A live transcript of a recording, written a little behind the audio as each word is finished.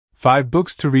5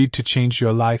 books to read to change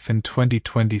your life in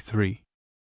 2023.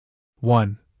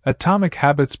 1. Atomic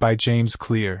Habits by James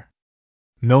Clear.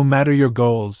 No matter your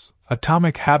goals,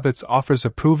 Atomic Habits offers a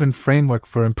proven framework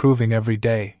for improving every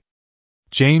day.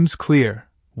 James Clear,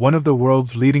 one of the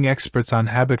world's leading experts on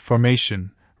habit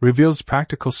formation, reveals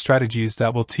practical strategies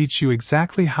that will teach you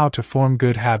exactly how to form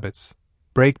good habits,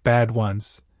 break bad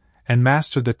ones, and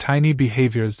master the tiny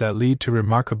behaviors that lead to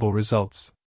remarkable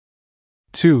results.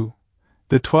 2.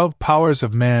 The 12 Powers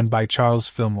of Man by Charles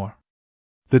Fillmore.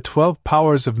 The 12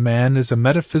 Powers of Man is a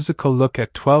metaphysical look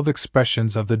at 12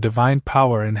 expressions of the divine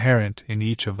power inherent in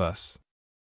each of us.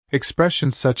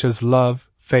 Expressions such as love,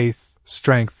 faith,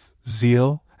 strength,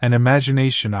 zeal, and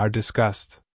imagination are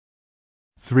discussed.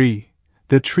 3.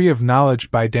 The Tree of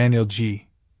Knowledge by Daniel G.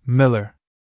 Miller.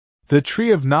 The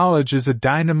Tree of Knowledge is a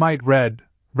dynamite read,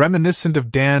 reminiscent of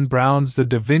Dan Brown's The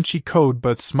Da Vinci Code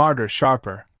but smarter,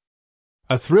 sharper.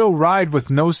 A thrill ride with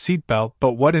no seatbelt,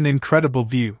 but what an incredible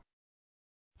view.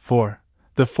 4.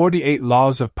 The 48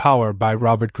 Laws of Power by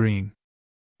Robert Greene.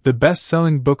 The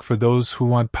best-selling book for those who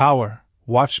want power,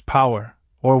 watch power,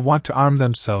 or want to arm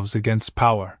themselves against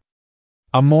power.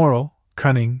 Amoral,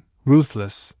 cunning,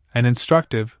 ruthless, and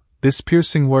instructive, this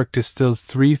piercing work distills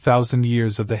 3,000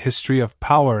 years of the history of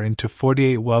power into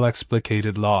 48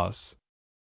 well-explicated laws.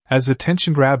 As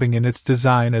attention-grabbing in its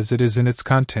design as it is in its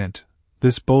content,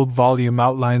 this bold volume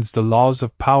outlines the laws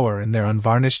of power in their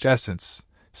unvarnished essence,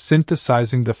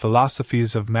 synthesizing the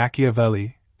philosophies of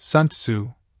Machiavelli, Sun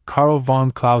Tzu, Karl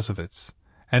von Clausewitz,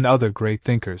 and other great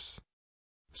thinkers.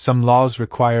 Some laws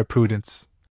require prudence.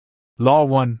 Law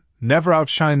 1. Never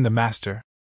outshine the master.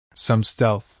 Some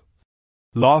stealth.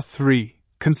 Law 3.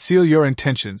 Conceal your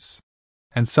intentions.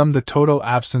 And some the total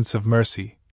absence of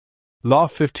mercy. Law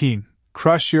 15.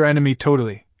 Crush your enemy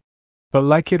totally. But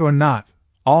like it or not,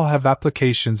 all have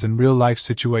applications in real-life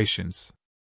situations.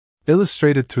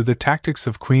 Illustrated through the tactics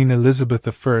of Queen Elizabeth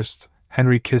I,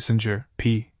 Henry Kissinger,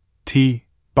 P.T.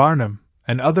 Barnum,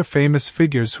 and other famous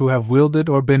figures who have wielded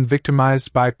or been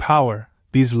victimized by power,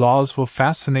 these laws will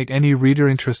fascinate any reader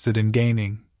interested in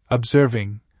gaining,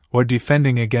 observing, or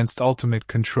defending against ultimate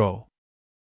control.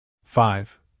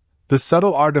 5. The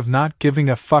Subtle Art of Not Giving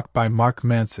a Fuck by Mark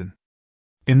Manson.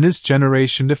 In this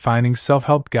generation-defining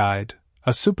self-help guide,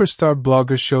 a superstar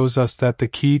blogger shows us that the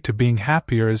key to being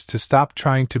happier is to stop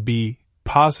trying to be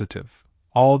positive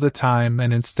all the time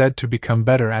and instead to become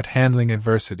better at handling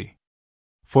adversity.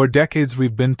 For decades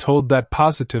we've been told that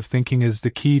positive thinking is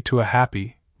the key to a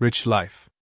happy, rich life.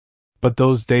 But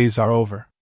those days are over.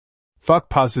 Fuck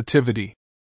positivity,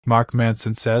 Mark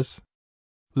Manson says.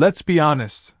 Let's be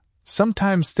honest,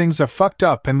 sometimes things are fucked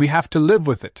up and we have to live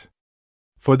with it.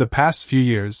 For the past few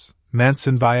years,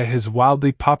 Manson via his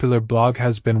wildly popular blog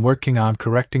has been working on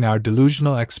correcting our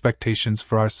delusional expectations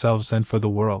for ourselves and for the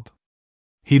world.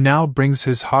 He now brings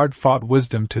his hard-fought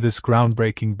wisdom to this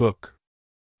groundbreaking book.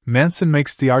 Manson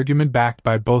makes the argument backed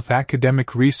by both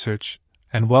academic research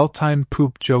and well-timed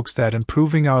poop jokes that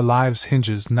improving our lives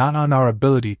hinges not on our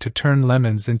ability to turn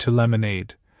lemons into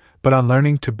lemonade, but on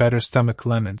learning to better stomach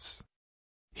lemons.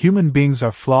 Human beings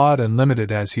are flawed and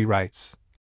limited, as he writes.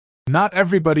 Not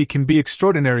everybody can be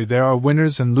extraordinary. There are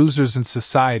winners and losers in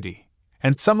society,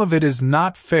 and some of it is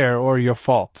not fair or your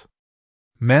fault.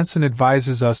 Manson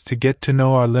advises us to get to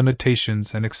know our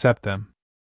limitations and accept them.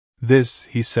 This,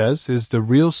 he says, is the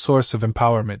real source of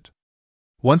empowerment.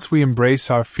 Once we embrace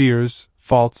our fears,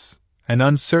 faults, and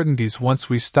uncertainties, once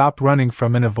we stop running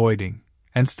from and avoiding,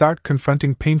 and start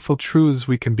confronting painful truths,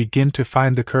 we can begin to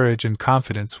find the courage and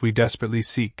confidence we desperately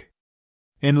seek.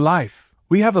 In life,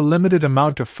 we have a limited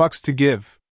amount of fucks to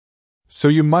give. So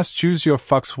you must choose your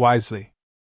fucks wisely.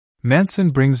 Manson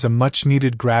brings a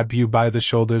much-needed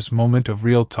grab-you-by-the-shoulders moment of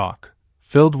real talk,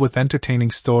 filled with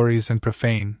entertaining stories and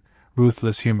profane,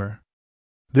 ruthless humor.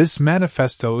 This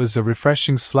manifesto is a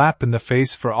refreshing slap in the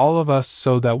face for all of us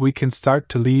so that we can start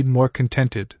to lead more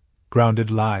contented, grounded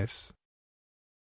lives.